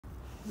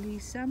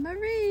Lisa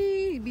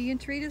Marie being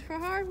treated for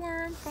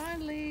heartworm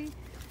finally.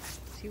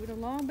 She would have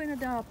long been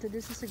adopted.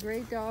 This is a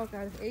great dog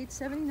out of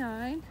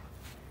 879.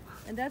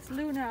 And that's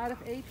Luna out of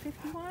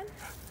 851.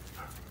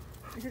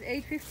 Is it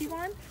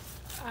 851?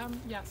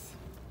 Yes.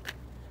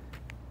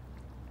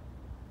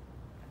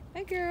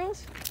 Hi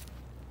girls.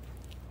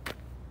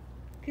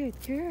 Good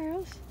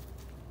girls.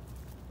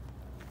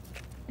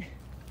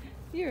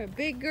 You're a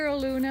big girl,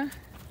 Luna.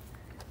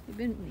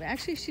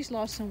 Actually, she's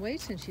lost some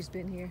weight since she's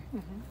been here.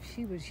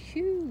 She was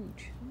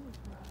huge.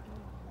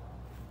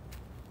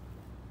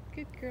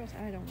 Good girls.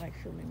 I don't like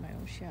filming my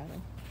own shadow.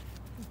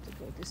 I have to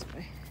go this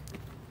way.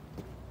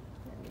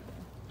 There we go.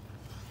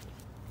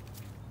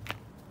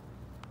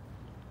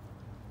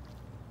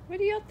 What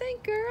do y'all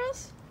think,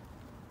 girls?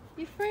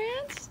 You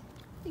friends?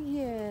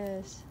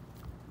 Yes.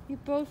 You're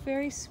both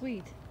very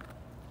sweet.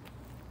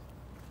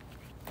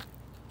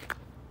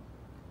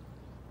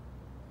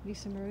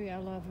 Lisa Marie, I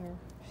love her.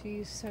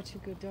 She's such a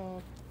good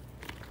dog.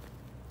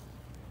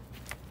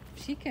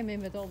 She came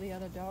in with all the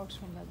other dogs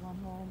from that one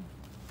home.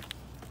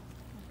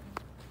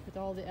 With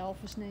all the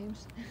Elvis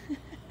names.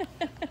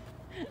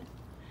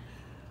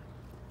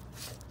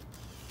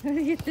 What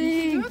do you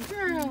think? Good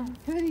girl.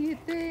 What do you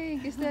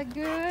think? Is that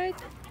good?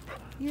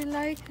 You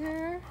like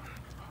her?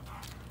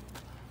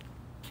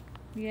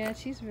 Yeah,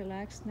 she's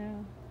relaxed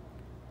now.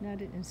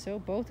 And so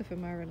both of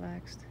them are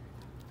relaxed.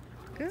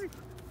 Good.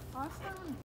 Awesome.